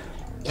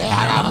 Yeah,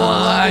 I got more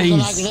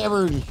levels than I can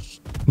ever...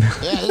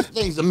 Yeah, this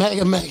thing's a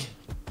mega.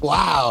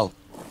 Wow.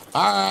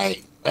 All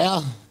right.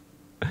 Well.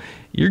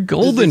 You're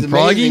golden,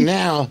 Froggy.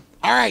 Now.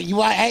 All right. You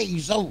want? Hey, you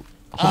so.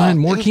 Hold on,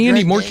 more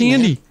candy, more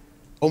candy. Man.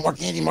 Oh, more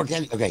candy, more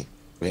candy. Okay.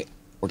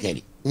 More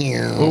candy.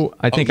 Oh,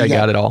 I think I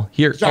got it all.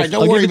 Here, sorry,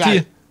 don't worry about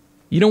it.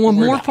 You don't want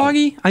more,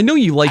 Froggy? I know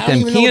you like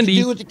them candy. I don't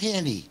even know what to do with the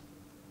candy.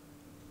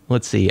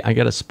 Let's see. I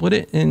got to split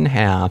it in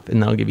half,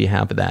 and I'll give you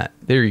half of that.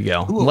 There you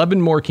go. Ooh.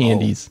 11 more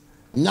candies.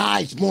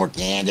 Nice, more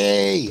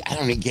candy. I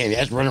don't need candy.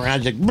 I just run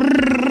around just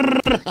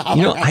like...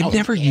 You know, I've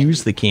never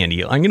used the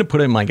candy. I'm going to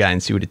put it in my guy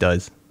and see what it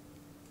does.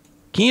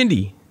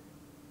 Candy.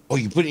 Oh,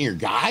 you put it in your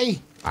guy?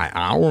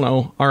 I don't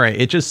know. All right.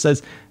 It just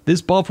says,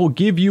 this buff will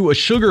give you a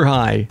sugar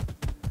high.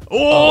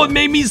 Oh, it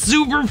made me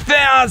super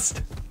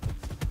fast.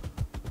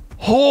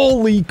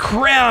 Holy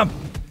crap.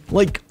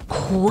 Like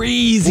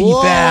crazy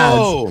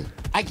fast.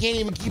 I can't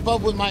even keep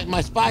up with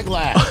my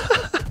spyglass.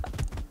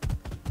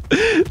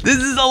 This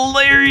is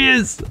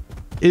hilarious.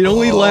 It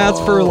only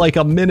lasts for like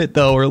a minute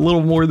though, or a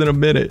little more than a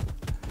minute.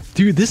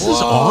 Dude, this is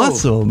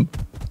awesome.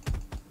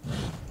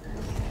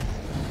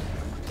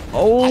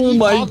 Oh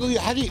my. How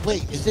do you,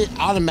 wait, is it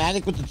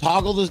automatic with the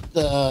toggle,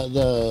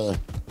 the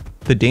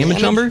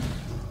damage number?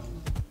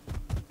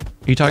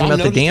 Are you talking about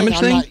the damage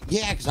thing?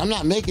 Yeah, because I'm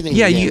not making any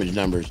damage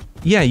numbers.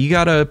 Yeah, you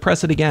gotta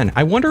press it again.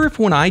 I wonder if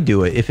when I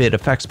do it, if it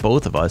affects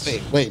both of us.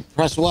 Wait,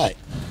 press what?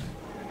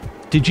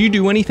 Did you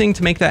do anything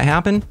to make that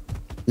happen?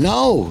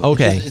 No.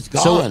 Okay. It's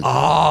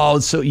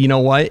gone. So you know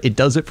what? It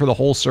does it for the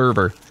whole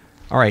server.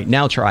 All right,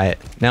 now try it.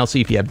 Now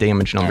see if you have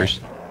damage numbers.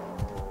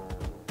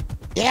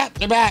 Yeah,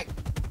 they're back.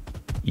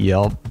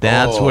 Yep,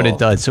 that's what it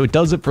does. So it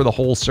does it for the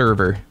whole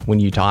server when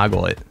you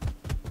toggle it.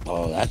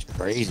 Oh, that's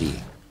crazy.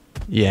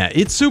 Yeah,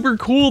 it's super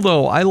cool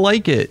though. I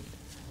like it.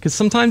 Because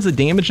sometimes the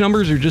damage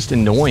numbers are just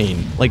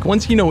annoying. Like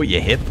once you know what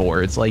you hit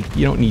for, it's like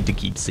you don't need to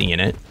keep seeing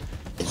it.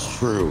 It's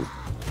true.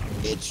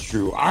 It's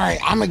true. All right,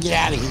 I'm going to get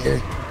out of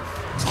here.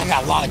 I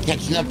got a lot of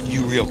catching up to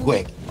do real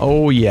quick.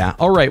 Oh, yeah.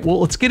 All right, well,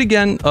 let's get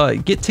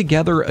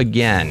together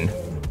again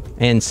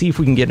and see if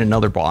we can get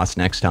another boss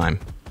next time.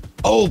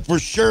 Oh, for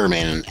sure,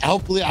 man. And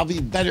hopefully I'll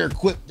be better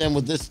equipped than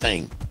with this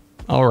thing.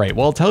 All right,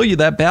 well, I'll tell you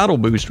that battle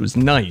boost was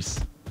nice.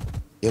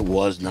 It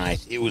was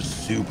nice. It was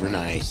super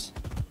nice.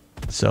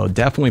 So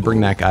definitely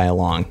bring that guy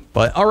along.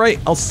 But all right,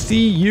 I'll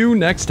see you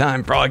next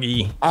time,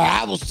 Froggy. All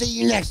right, I will see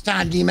you next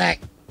time, Dmac.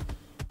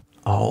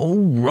 All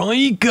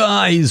right,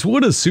 guys,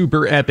 what a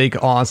super epic,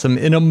 awesome,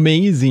 and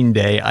amazing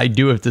day, I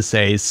do have to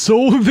say.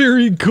 So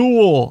very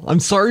cool.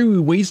 I'm sorry we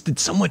wasted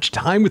so much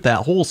time with that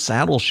whole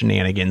saddle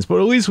shenanigans, but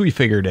at least we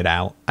figured it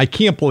out. I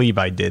can't believe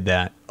I did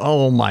that.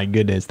 Oh my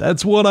goodness,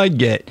 that's what I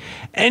get.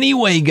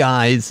 Anyway,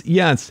 guys,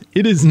 yes,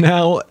 it is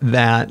now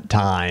that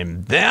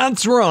time.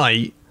 That's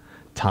right.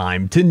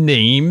 Time to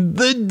name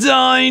the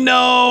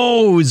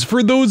dinos!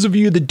 For those of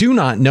you that do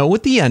not know,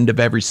 at the end of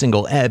every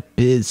single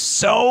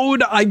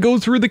episode, I go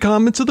through the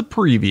comments of the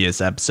previous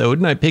episode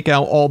and I pick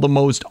out all the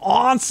most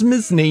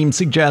awesomest name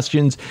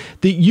suggestions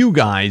that you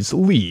guys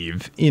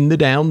leave in the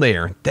down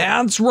there.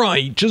 That's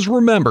right, just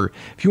remember,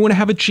 if you want to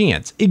have a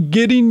chance at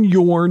getting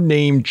your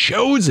name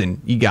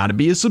chosen, you gotta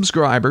be a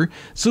subscriber,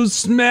 so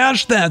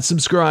smash that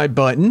subscribe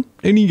button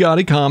and you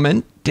gotta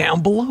comment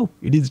down below.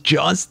 It is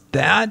just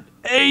that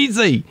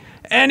easy.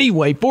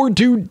 Anyway, for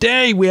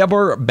today, we have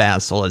our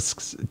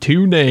basilisks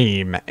to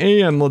name,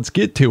 and let's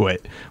get to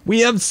it.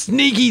 We have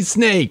Sneaky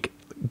Snake.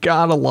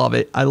 Gotta love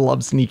it. I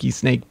love Sneaky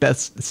Snake.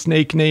 Best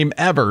snake name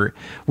ever.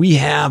 We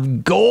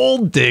have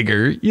Gold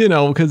Digger, you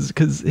know,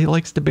 because he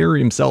likes to bury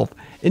himself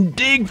and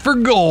dig for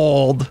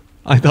gold.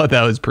 I thought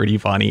that was pretty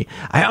funny.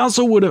 I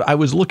also I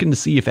was looking to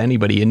see if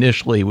anybody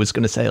initially was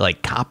going to say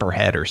like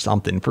Copperhead or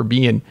something for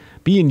being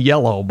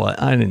yellow,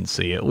 but I didn't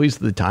see it, at least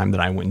the time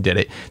that I went and did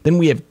it. Then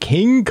we have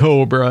King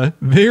Cobra,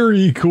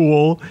 very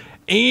cool,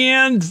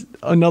 and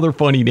another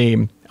funny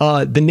name.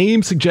 The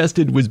name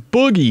suggested was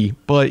Boogie,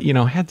 but, you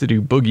know, had to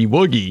do Boogie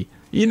Woogie,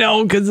 you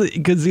know,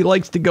 because he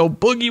likes to go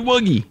Boogie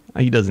Woogie.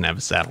 He doesn't have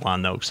a saddle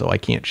on, though, so I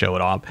can't show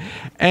it off.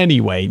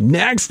 Anyway,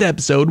 next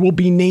episode, we'll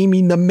be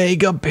naming the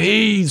Mega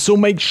Ps, so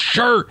make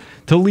sure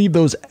to leave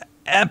those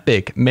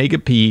epic Mega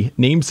P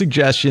name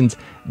suggestions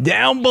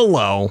down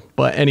below.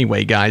 But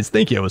anyway, guys,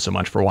 thank you so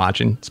much for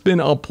watching. It's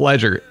been a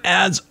pleasure.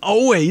 As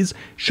always,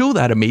 show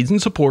that amazing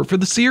support for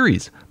the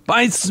series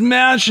by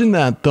smashing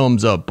that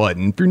thumbs up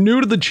button. If you're new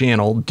to the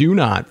channel, do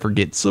not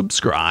forget to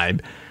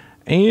subscribe.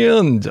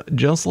 And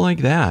just like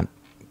that,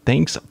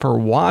 thanks for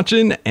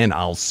watching, and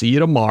I'll see you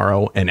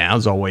tomorrow. And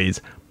as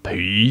always,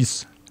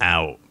 peace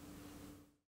out.